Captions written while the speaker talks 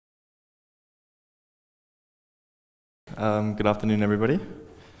Good afternoon, everybody.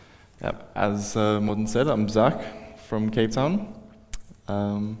 As Morten said, I'm Zack from Cape Town.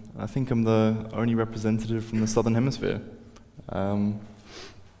 I think I'm the only representative from the Southern Hemisphere. So I'm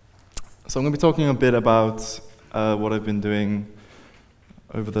going to be talking a bit about what I've been doing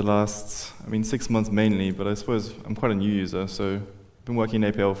over the last, 6 months mainly, but I suppose I'm quite a new user, so I've been working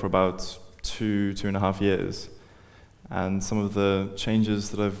in APL for about 2.5 years. And some of the changes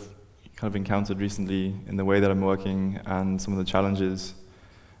that I've kind of encountered recently in the way that I'm working and some of the challenges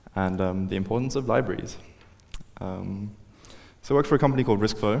and the importance of libraries. So I work for a company called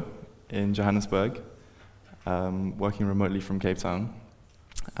RiskFlow in Johannesburg, working remotely from Cape Town.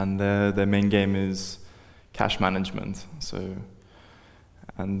 And their main game is cache management.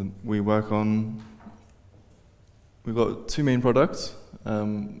 And we've got two main products.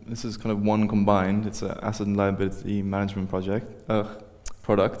 This is kind of one combined. It's an asset and liability management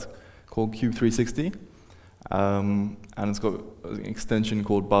product called Cube 360. And it's got an extension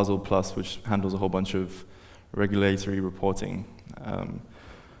called Basel Plus, which handles a whole bunch of regulatory reporting.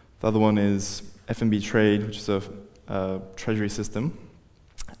 The other one is FNB Trade, which is a treasury system.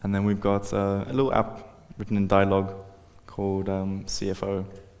 And then we've got a little app written in Dyalog called CFO,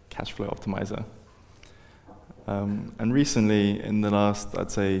 Cash Flow Optimizer. And recently, in the last, I'd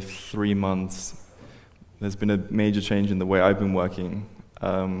say, 3 months, there's been a major change in the way I've been working.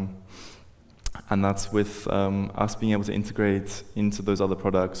 And that's with us being able to integrate into those other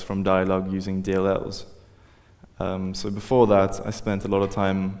products from Dyalog using DLLs. So before that, I spent a lot of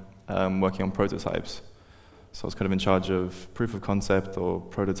time working on prototypes. So I was kind of in charge of proof of concept or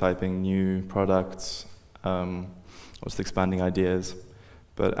prototyping new products, or just expanding ideas.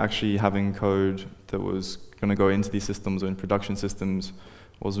 But actually having code that was going to go into these systems or in production systems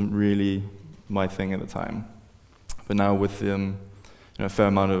wasn't really my thing at the time. But now with a fair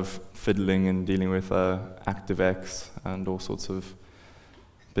amount of fiddling and dealing with ActiveX and all sorts of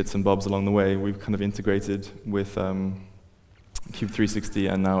bits and bobs along the way, we've kind of integrated with Cube 360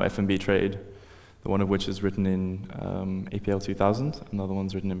 and now FNB Trade, the one of which is written in APL 2000, another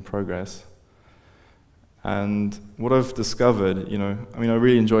one's written in Progress. And what I've discovered, I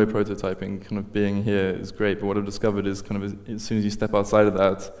really enjoy prototyping, kind of being here is great, but what I've discovered is kind of as soon as you step outside of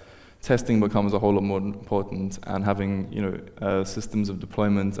that, testing becomes a whole lot more important, and having systems of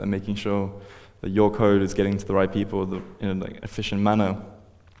deployment and making sure that your code is getting to the right people in an efficient manner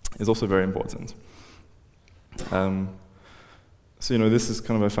is also very important. So this is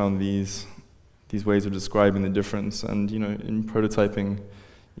kind of, I found these ways of describing the difference. And in prototyping,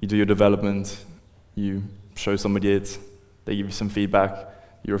 you do your development, you show somebody it, they give you some feedback,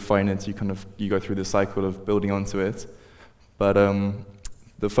 you refine it, you go through the cycle of building onto it. But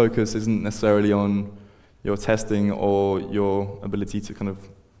the focus isn't necessarily on your testing or your ability to kind of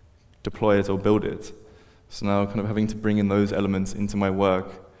deploy it or build it. So now kind of having to bring in those elements into my work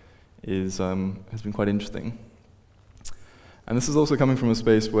has been quite interesting. And this is also coming from a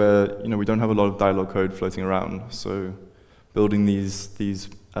space where we don't have a lot of Dyalog code floating around. So building these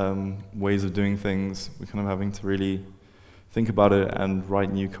ways of doing things, we're kind of having to really think about it and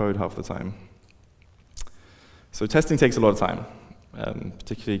write new code half the time. So testing takes a lot of time.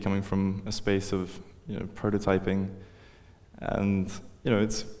 Particularly coming from a space of prototyping, and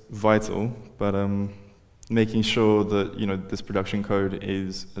it's vital. But making sure that this production code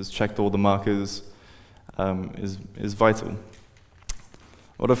has checked all the markers is vital.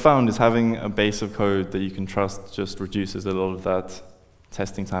 What I've found is having a base of code that you can trust just reduces a lot of that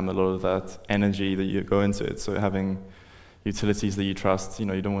testing time, a lot of that energy that you go into it. So having utilities that you trust, you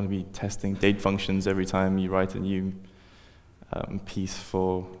don't want to be testing date functions every time you write a new piece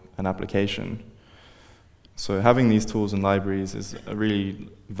for an application. So having these tools and libraries is a really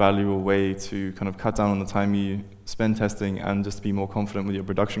valuable way to kind of cut down on the time you spend testing and just be more confident with your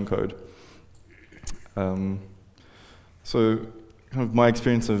production code. So kind of my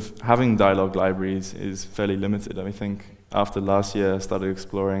experience of having Dyalog libraries is fairly limited. I think after last year I started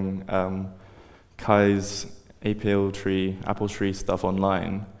exploring Kai's APL tree, Apple tree stuff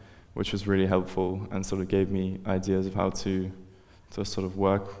online, which was really helpful and sort of gave me ideas of how to sort of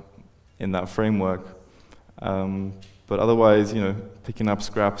work in that framework. But otherwise, picking up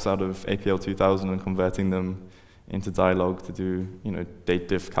scraps out of APL 2000 and converting them into Dyalog to do, date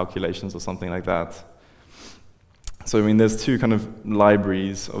diff calculations or something like that. So there's two kind of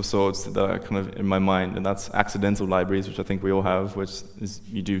libraries of sorts that are kind of in my mind, and that's accidental libraries, which I think we all have, which is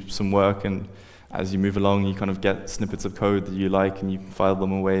you do some work, and as you move along, you kind of get snippets of code that you like, and you file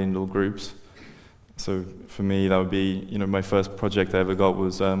them away in little groups. So for me, that would be, my first project I ever got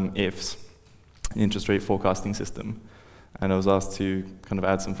was IFS, an interest rate forecasting system. And I was asked to kind of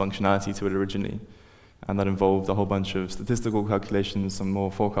add some functionality to it originally. and that involved a whole bunch of statistical calculations, some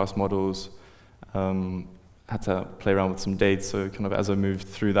more forecast models. Had to play around with some dates, so kind of as I moved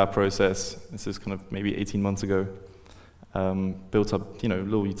through that process, this is kind of maybe 18 months ago, built up,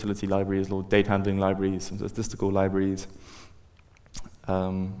 little utility libraries, little date handling libraries, some statistical libraries.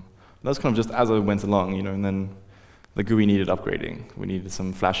 That's kind of just as I went along, and then the GUI needed upgrading. We needed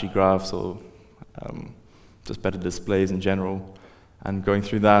some flashy graphs or just better displays in general. And going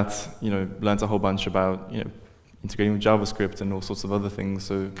through that, learned a whole bunch about, integrating with JavaScript and all sorts of other things.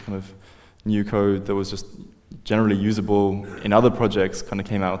 So kind of new code that was just generally usable in other projects kind of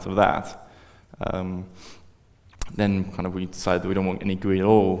came out of that. Then kind of we decided that we don't want any GUI at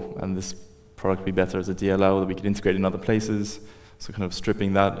all, and this product would be better as a DLL that we could integrate in other places. So kind of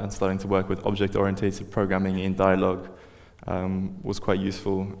stripping that and starting to work with object-oriented programming in Dyalog was quite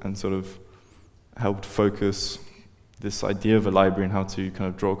useful and sort of helped focus this idea of a library and how to kind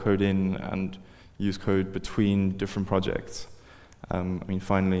of draw code in and use code between different projects.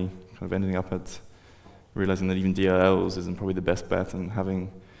 Finally, kind of ending up at realizing that even DLLs isn't probably the best bet, and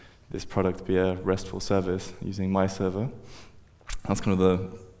having this product be a RESTful service using my server. That's kind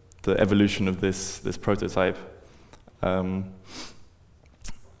of the evolution of this prototype.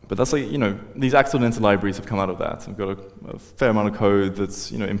 But that's like, these accidental libraries have come out of that. I've got a fair amount of code that's,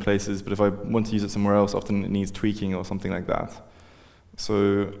 in places, but if I want to use it somewhere else, often it needs tweaking or something like that.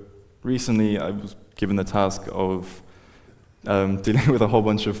 So recently, I was given the task of dealing with a whole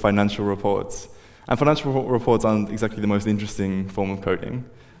bunch of financial reports. And financial reports aren't exactly the most interesting form of coding.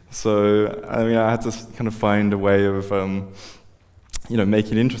 So, I had to kind of find a way of,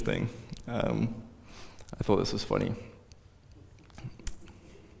 making it interesting. I thought this was funny.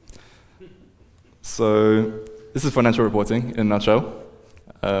 So this is financial reporting in a nutshell.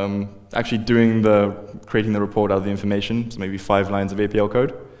 Actually creating the report out of the information, so maybe 5 lines of APL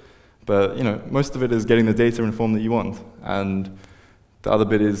code. But most of it is getting the data in the form that you want, and the other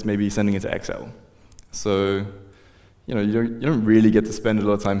bit is maybe sending it to Excel. So you don't really get to spend a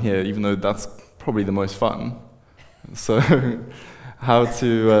lot of time here, even though that's probably the most fun. So how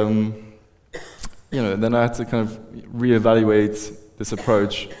to then I had to kind of reevaluate this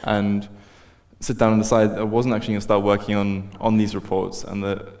approach and sit down and decide I wasn't actually going to start working on these reports, and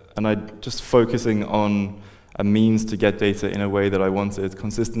I just focusing on a means to get data in a way that I wanted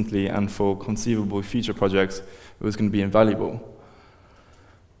consistently and for conceivable future projects, it was going to be invaluable.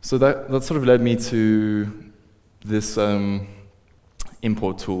 So that sort of led me to this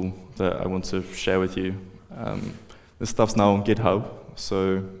import tool that I want to share with you. This stuff's now on GitHub,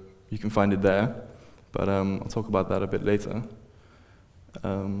 so you can find it there, but I'll talk about that a bit later.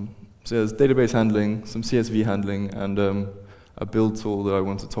 So there's database handling, some CSV handling, and a build tool that I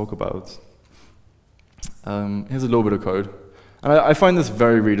want to talk about. Here's a little bit of code. And I find this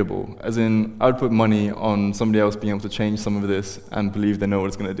very readable, as in I would put money on somebody else being able to change some of this and believe they know what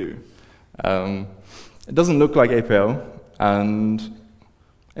it's going to do. It doesn't look like APL, and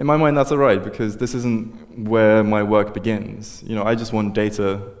in my mind that's all right, because this isn't where my work begins. I just want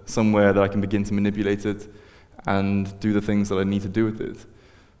data somewhere that I can begin to manipulate it and do the things that I need to do with it.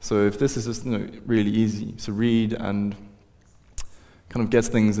 So if this is just really easy to read and kind of gets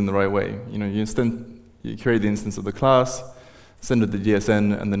things in the right way, you create the instance of the class, send it the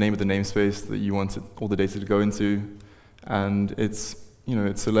DSN and the name of the namespace that you want all the data to go into, and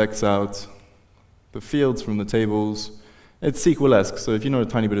it selects out the fields from the tables. It's SQL-esque, so if you know a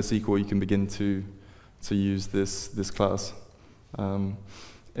tiny bit of SQL, you can begin to use this class.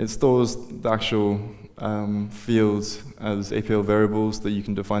 It stores the actual fields as APL variables that you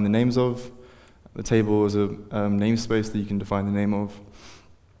can define the names of. The table is a namespace that you can define the name of.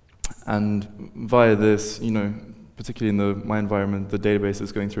 And via this, particularly in my environment, the database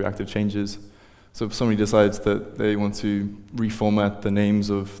is going through active changes. So if somebody decides that they want to reformat the names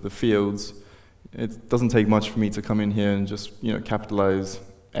of the fields, it doesn't take much for me to come in here and just capitalize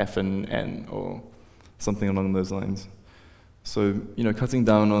F and N or something along those lines. So cutting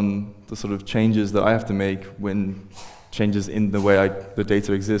down on the sort of changes that I have to make when changes in the way the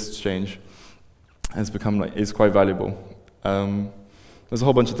data exists change has become is quite valuable. There's a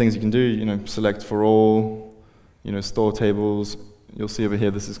whole bunch of things you can do. Select for all, store tables. You'll see over here,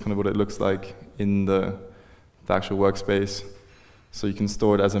 this is kind of what it looks like in the actual workspace. So you can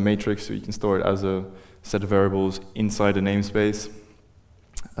store it as a matrix, or you can store it as a set of variables inside a namespace.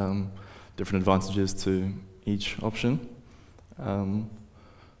 Different advantages to each option.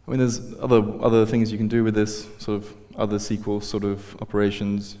 There's other things you can do with this, sort of other SQL sort of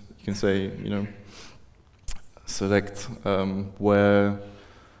operations. You can say, select where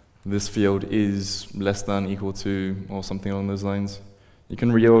this field is less than equal to, or something along those lines. You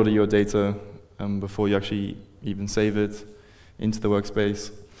can reorder your data before you actually even save it into the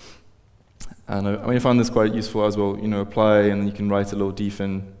workspace. And I found this quite useful as well. Apply, and you can write a little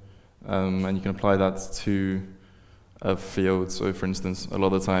dfin, and you can apply that to a field. So, for instance, a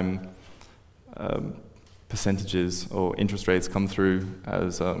lot of the time, percentages or interest rates come through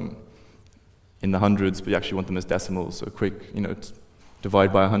as in the hundreds, but you actually want them as decimals. So, quick,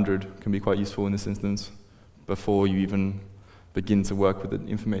 divide by 100 can be quite useful in this instance before you even begin to work with the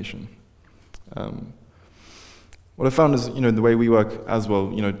information. What I found is, the way we work as well,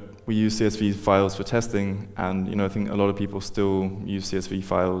 we use CSV files for testing, and I think a lot of people still use CSV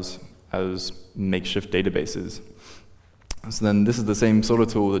files as makeshift databases. So then this is the same sort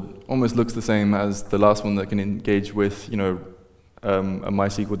of tool that almost looks the same as the last one that can engage with, a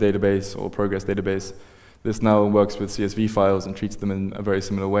MySQL database or Progress database. This now works with CSV files and treats them in a very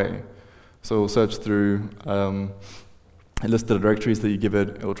similar way. So we'll search through a list of the directories that you give it.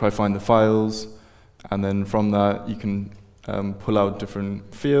 It will try to find the files, and then from that you can pull out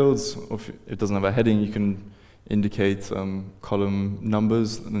different fields. Or if it doesn't have a heading, you can indicate column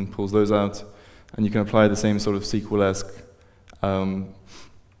numbers, and then pulls those out. And you can apply the same sort of SQL-esque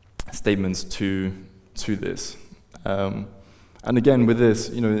statements to this. And again, with this,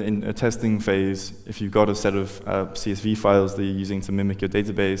 in a testing phase, if you've got a set of CSV files that you're using to mimic your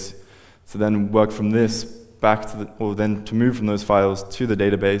database, to then work from this back to or then to move from those files to the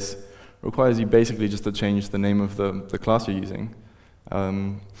database, requires you basically just to change the name of the class you're using.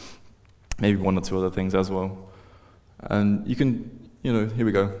 Maybe one or two other things as well. And you can, here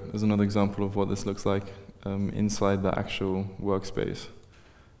we go. There's another example of what this looks like inside the actual workspace.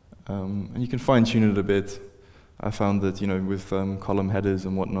 And you can fine-tune it a bit. I found that, with column headers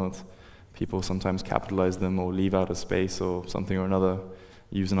and whatnot, people sometimes capitalize them or leave out a space or something or another,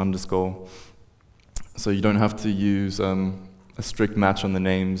 use an underscore. So you don't have to use a strict match on the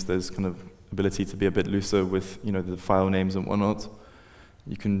names. There's kind of ability to be a bit looser with, the file names and whatnot.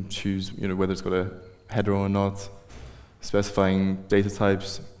 You can choose, whether it's got a header or not, specifying data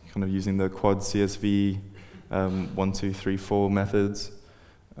types, kind of using the quad CSV 1, 2, 3, 4 methods.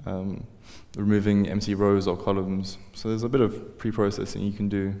 Removing empty rows or columns. So there's a bit of pre-processing you can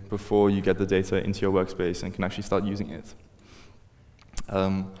do before you get the data into your workspace and can actually start using it.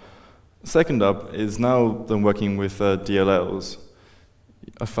 Second up is now that I'm working with DLLs,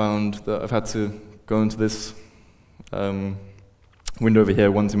 I found that I've had to go into this window over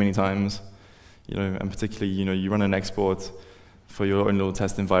here one too many times, and particularly, you run an export for your own little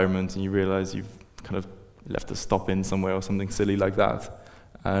test environment and you realize you've kind of left a stop in somewhere or something silly like that.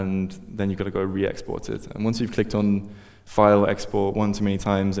 And then you've got to go re-export it. And once you've clicked on File, Export one too many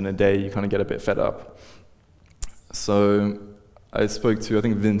times in a day, you kind of get a bit fed up. So I spoke to, I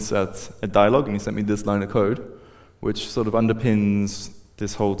think, Vince at Dyalog, and he sent me this line of code, which sort of underpins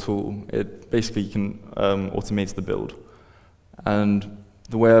this whole tool. It basically can automate the build. And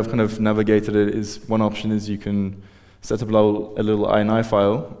the way I've kind of navigated it is, one option is you can set up a little INI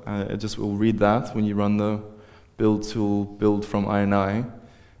file. It just will read that when you run the build tool, build from INI.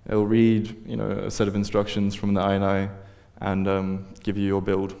 It will read, a set of instructions from the INI and give you your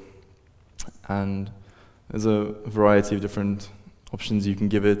build. And there's a variety of different options you can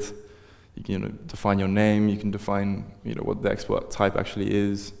give it. You can define your name. You can define what the export type actually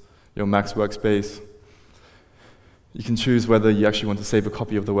is, your max workspace. You can choose whether you actually want to save a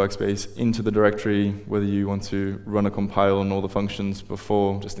copy of the workspace into the directory, whether you want to run a compile on all the functions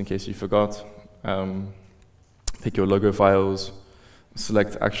before, just in case you forgot. Pick your logo files,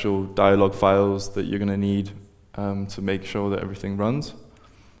 select actual Dyalog files that you're going to need to make sure that everything runs.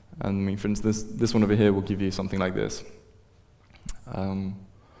 And for instance, this one over here will give you something like this. So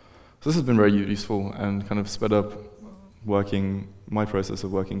this has been very useful and kind of sped up my process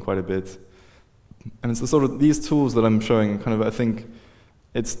of working quite a bit. And it's the sort of these tools that I'm showing, kind of, I think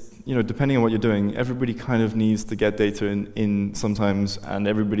it's, depending on what you're doing, everybody kind of needs to get data in sometimes, and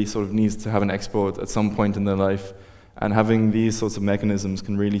everybody sort of needs to have an export at some point in their life. And having these sorts of mechanisms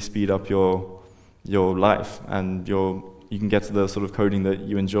can really speed up your life, and you can get to the sort of coding that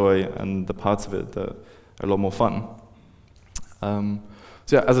you enjoy and the parts of it that are a lot more fun.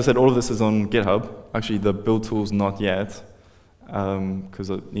 So yeah, as I said, all of this is on GitHub. Actually, the build tool's not yet, because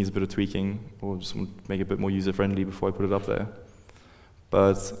it needs a bit of tweaking, or just want to make it a bit more user-friendly before I put it up there.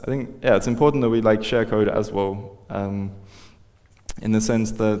 But I think, yeah, it's important that we share code as well, in the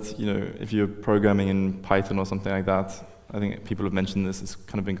sense that, if you're programming in Python or something like that, I think people have mentioned this, it's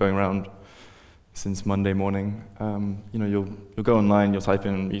kind of been going around since Monday morning. You'll go online, you'll type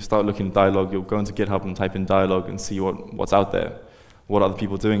in, you start looking at Dyalog, you'll go into GitHub and type in Dyalog and see what's out there, what are other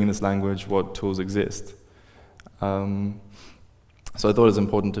people doing in this language, what tools exist. So I thought it was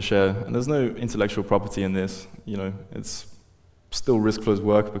important to share. And there's no intellectual property in this. You know, it's still RiskFlow's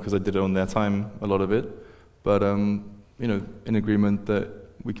work because I did it on their time, a lot of it. But you know, in agreement that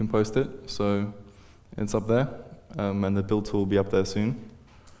we can post it, so it's up there, and the build tool will be up there soon.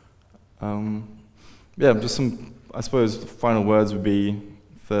 Yeah, just some, I suppose, final words would be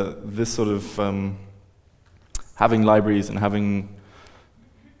that this sort of having libraries and having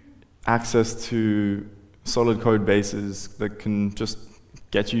access to solid code bases that can just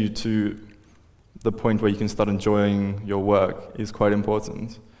get you to the point where you can start enjoying your work is quite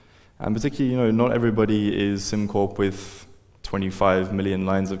important. And particularly, you know, not everybody is SimCorp with 25 million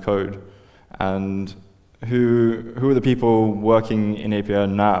lines of code. And who are the people working in API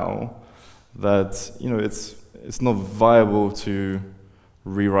now that, you know, it's not viable to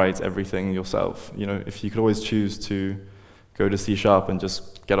rewrite everything yourself. You know, if you could always choose to go to C# and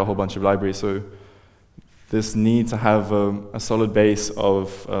just get a whole bunch of libraries. So this need to have a solid base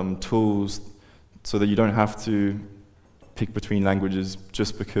of tools so that you don't have to pick between languages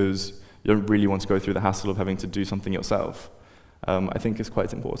just because you don't really want to go through the hassle of having to do something yourself, I think is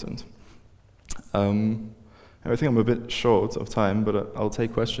quite important. I think I'm a bit short of time, but I'll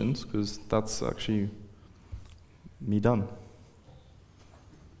take questions because that's actually me done.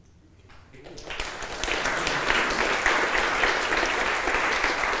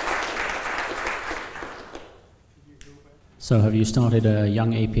 So have you started a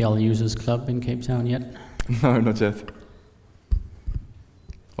young APL users club in Cape Town yet? No, not yet.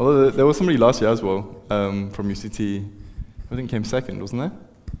 Although there was somebody last year as well, from UCT, I think came second, wasn't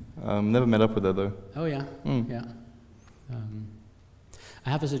there? Never met up with her though. Oh yeah, yeah. I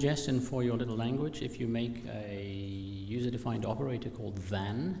have a suggestion for your little language. If you make a user-defined operator called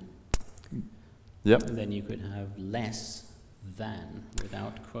than, yep. Then you could have less than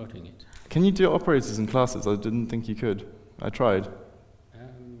without quoting it. Can you do operators in classes? I didn't think you could. I tried.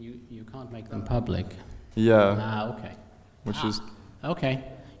 You can't make them public. Yeah. Ah, okay. Which is... Okay.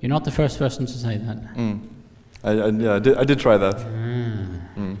 You're not the first person to say that. Yeah, I did try that.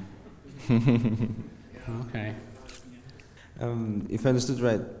 Okay. If I understood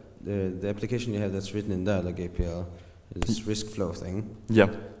right, the application you have that's written in Dyalog APL, this RiskFlow thing. Yeah.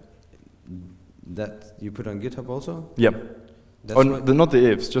 That you put on GitHub also? Yeah. That's not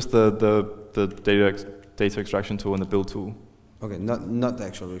the ifs, just the data extraction tool and the build tool. Okay, not the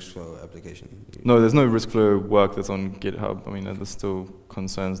actual RiskFlow application. No, there's no RiskFlow work that's on GitHub. I mean, there's still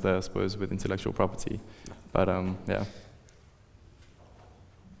concerns there, I suppose, with intellectual property. But yeah.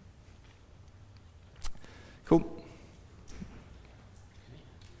 Cool.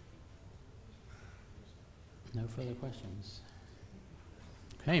 No further questions.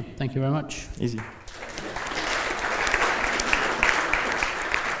 Okay, thank you very much. Easy.